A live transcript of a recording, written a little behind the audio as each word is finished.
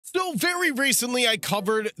So very recently, I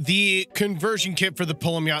covered the conversion kit for the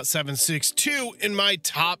Pulemyot 762 in my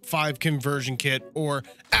top 5 conversion kit or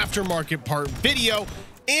aftermarket part video.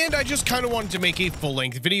 And I just kind of wanted to make a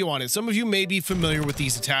full-length video on it. Some of you may be familiar with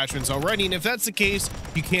these attachments already, and if that's the case,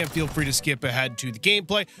 you can feel free to skip ahead to the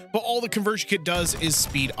gameplay. But all the conversion kit does is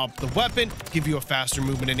speed up the weapon, give you a faster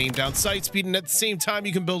movement and aim down sight speed, and at the same time,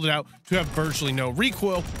 you can build it out to have virtually no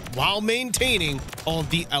recoil while maintaining all of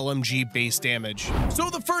the LMG base damage. So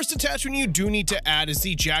the first attachment you do need to add is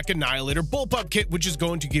the Jack Annihilator bullpup kit, which is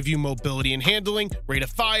going to give you mobility and handling, rate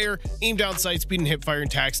of fire, aim down sight speed, and hip fire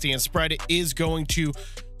and tack stand spread. It is going to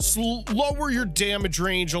lower your damage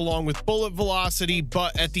range along with bullet velocity,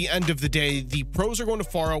 but at the end of the day, the pros are going to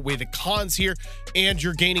far outweigh the cons here, and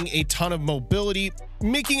you're gaining a ton of mobility,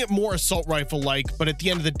 making it more assault rifle like. But at the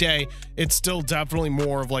end of the day, it's still definitely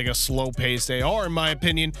more of like a slow paced AR in my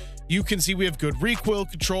opinion. You can see we have good recoil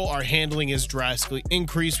control. Our handling is drastically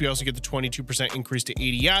increased. We also get the 22% increase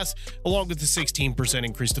to ADS along with the 16%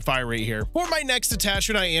 increase to fire rate here. For my next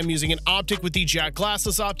attachment, I am using an optic with the Jack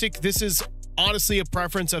glassless optic. This is honestly a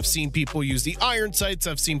preference. I've seen people use the iron sights.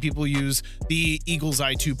 I've seen people use the Eagle's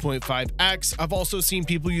Eye 2.5X. I've also seen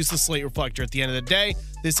people use the slate reflector. At the end of the day,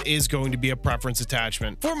 this is going to be a preference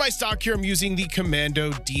attachment. For my stock here, I'm using the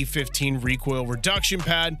Commando D15 recoil reduction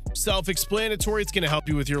pad. Self-explanatory. It's going to help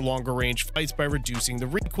you with your longer range fights by reducing the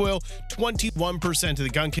recoil. 21% of the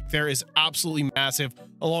gun kick there is absolutely massive,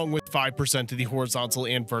 along with 5% of the horizontal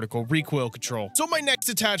and vertical recoil control. So my next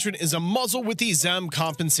attachment is a muzzle with the Zem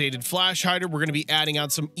compensated flash hider. We're going to be adding on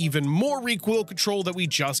some even more recoil control that we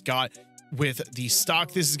just got with the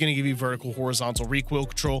stock. This is going to give you vertical horizontal recoil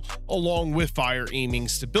control along with fire aiming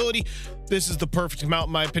stability. This is the perfect amount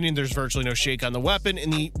in my opinion. There's virtually no shake on the weapon,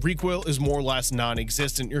 and the recoil is more or less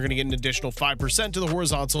non-existent. You're going to get an additional 5% to the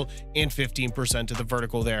horizontal and 15% to the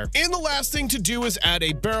vertical there. And the last thing to do is add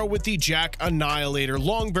a barrel with the Jack Annihilator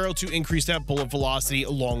long barrel to increase that bullet velocity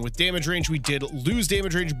along with damage range. We did lose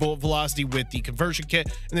damage range bullet velocity with the conversion kit,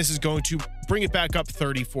 and this is going to bring it back up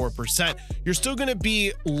 34%. You're still going to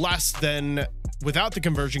be less than without the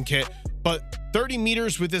conversion kit, but 30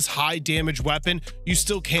 meters with this high damage weapon, you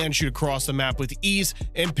still can shoot across the map with ease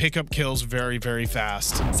and pick up kills very, very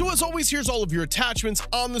fast. So as always, here's all of your attachments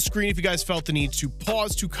on the screen if you guys felt the need to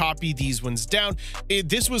pause to copy these ones down.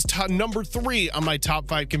 This was number 3 on my top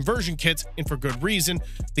 5 conversion kits, and for good reason.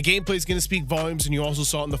 The gameplay is going to speak volumes, and you also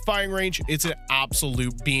saw it in the firing range. It's an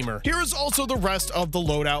absolute beamer. Here is also the rest of the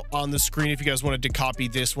loadout on the screen if you guys wanted to copy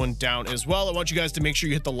this one down as well. I want you guys to make sure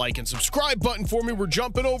you hit the like and subscribe button for me. We're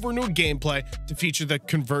jumping over into a gameplay to feature the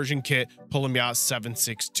conversion kit Pulemyot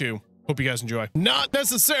 762. Hope you guys enjoy. Not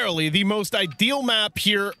necessarily the most ideal map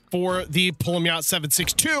here for the Pulemyot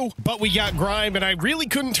 762, but we got grime and I really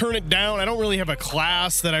couldn't turn it down. I don't really have a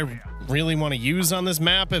class that I really want to use on this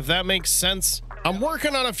map, if that makes sense. I'm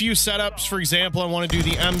working on a few setups. For example, I want to do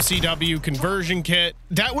the MCW conversion kit.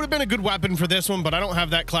 That would have been a good weapon for this one, but I don't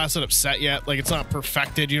have that class setup set yet. Like, it's not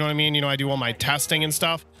perfected, you know what I mean? You know, I do all my testing and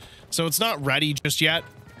stuff, so it's not ready just yet.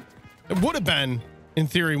 It would have been, in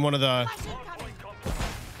theory, one of the...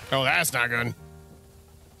 Oh, that's not good.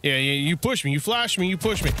 Yeah, you push me, you flash me, you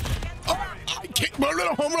push me. Oh, I can't...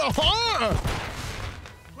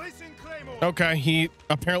 Okay, he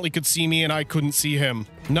apparently could see me and I couldn't see him.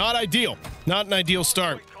 Not ideal. Not an ideal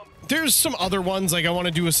start. There's some other ones, like I want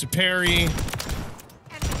to do a Superi.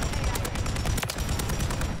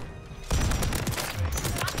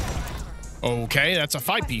 Okay, that's a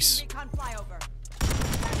 5-piece.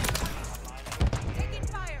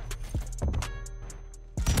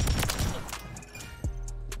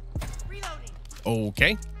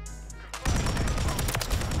 Okay.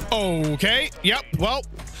 Okay. Yep. Well,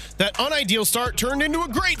 that unideal start turned into a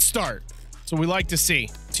great start. So we like to see.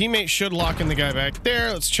 Teammate should lock in the guy back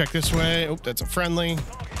there. Let's check this way. Oh, that's a friendly.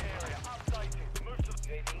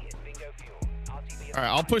 All right,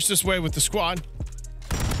 I'll push this way with the squad.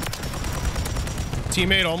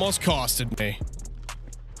 Teammate almost costed me.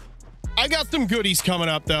 I got some goodies coming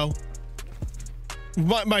up though.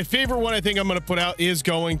 My favorite one I think I'm going to put out is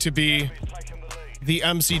going to be the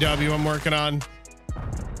MCW I'm working on.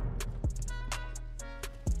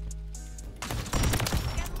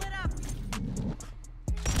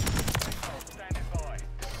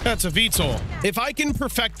 That's a VTOL. If I can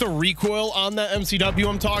perfect the recoil on that MCW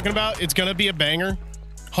I'm talking about, it's going to be a banger.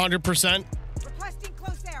 100%.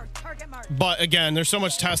 But again, there's so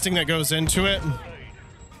much testing that goes into it.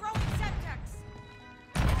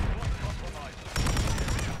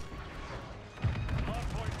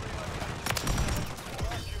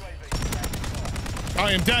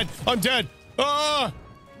 I am dead. I'm dead. Ah!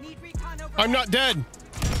 I'm not dead.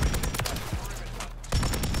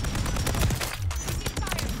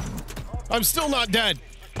 I'm still not dead.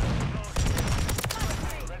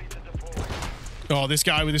 Oh, this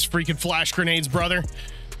guy with his freaking flash grenades, brother.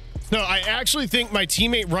 No, I actually think my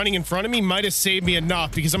teammate running in front of me might have saved me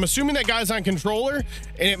enough, because I'm assuming that guy's on controller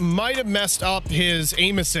and it might have messed up his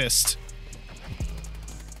aim assist.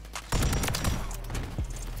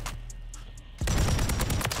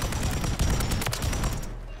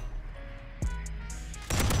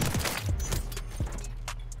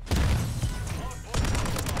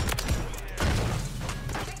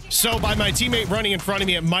 So by my teammate running in front of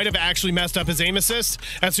me, it might have actually messed up his aim assist.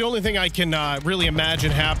 That's the only thing I can really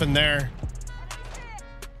imagine happened there.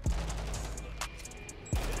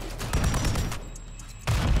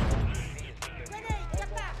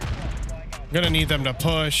 I'm gonna need them to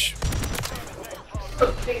push.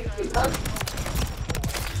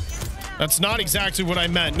 That's not exactly what I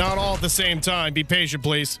meant. Not all at the same time. Be patient,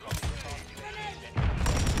 please.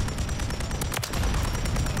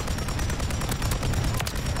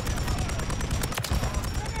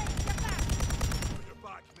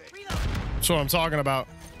 That's what I'm talking about.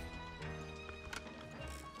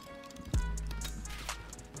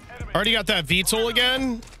 Already got that VTOL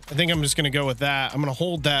again. I think I'm just going to go with that. I'm going to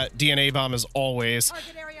hold that DNA bomb as always,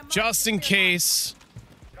 just in case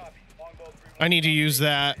I need to use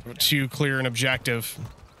that to clear an objective.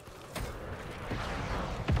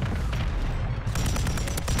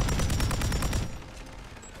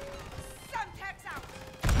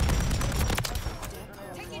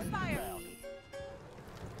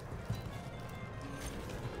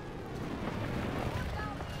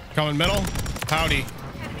 Coming middle. Howdy.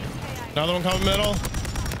 Another one coming middle.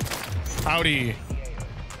 Howdy.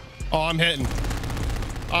 Oh, I'm hitting.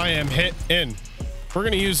 I am hitting. We're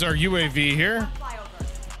going to use our UAV here.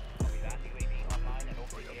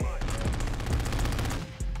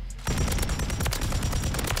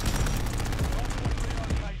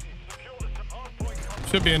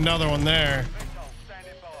 Should be another one there.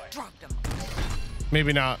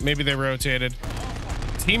 Maybe not. Maybe they rotated.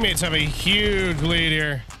 Teammates have a huge lead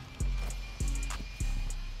here.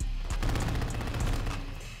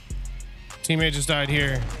 Teammate just died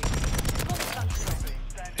here.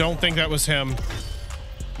 Don't think that was him.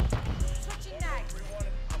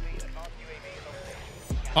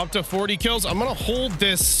 Up to 40 kills. I'm gonna hold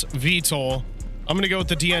this VTOL. I'm gonna go with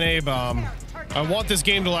the DNA bomb. I want this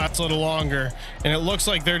game to last a little longer, and it looks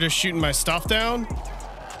like they're just shooting my stuff down.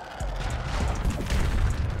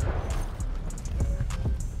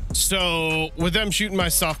 So with them shooting my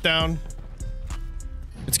stuff down,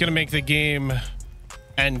 it's gonna make the game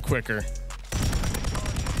end quicker.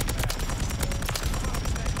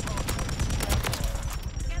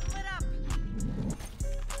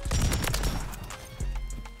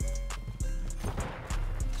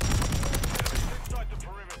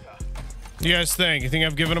 What do you guys think? You think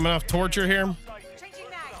I've given them enough torture here?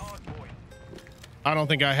 I don't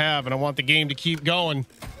think I have, and I want the game to keep going,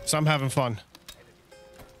 so I'm having fun.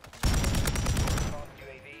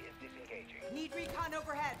 Need recon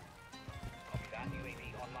overhead.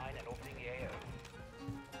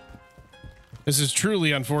 This is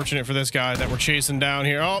truly unfortunate for this guy that we're chasing down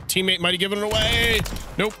here. Oh, teammate might have given it away.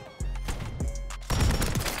 Nope.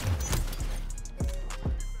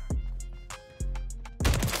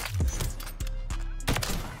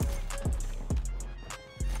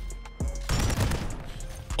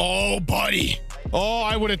 Oh, buddy. Oh,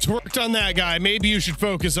 I would have twerked on that guy. Maybe you should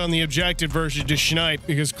focus on the objective versus just schnipe,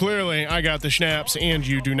 because clearly I got the schnaps and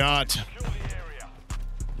you do not.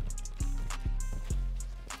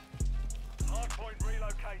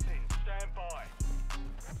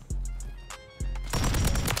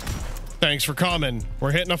 Thanks for coming.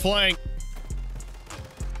 We're hitting a flank.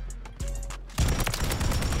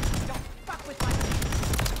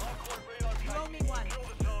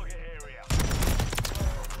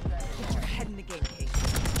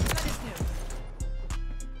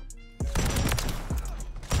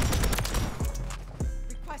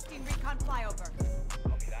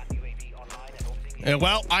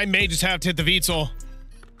 Well, I may just have to hit the VTOL.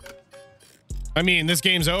 I mean, this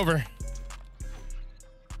game's over.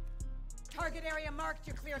 Target area marked.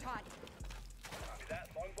 You're cleared hot.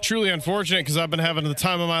 Truly unfortunate, because I've been having the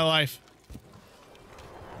time of my life.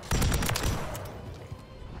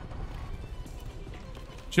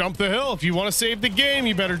 Jump the hill. If you want to save the game,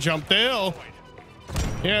 you better jump the hill.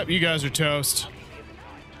 Yep, you guys are toast.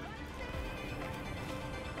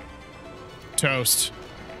 Toast.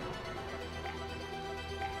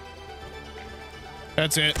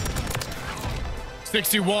 That's it.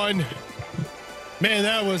 61. Man,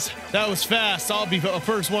 that was fast. I'll be the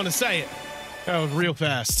first one to say it. That was real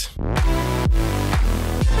fast.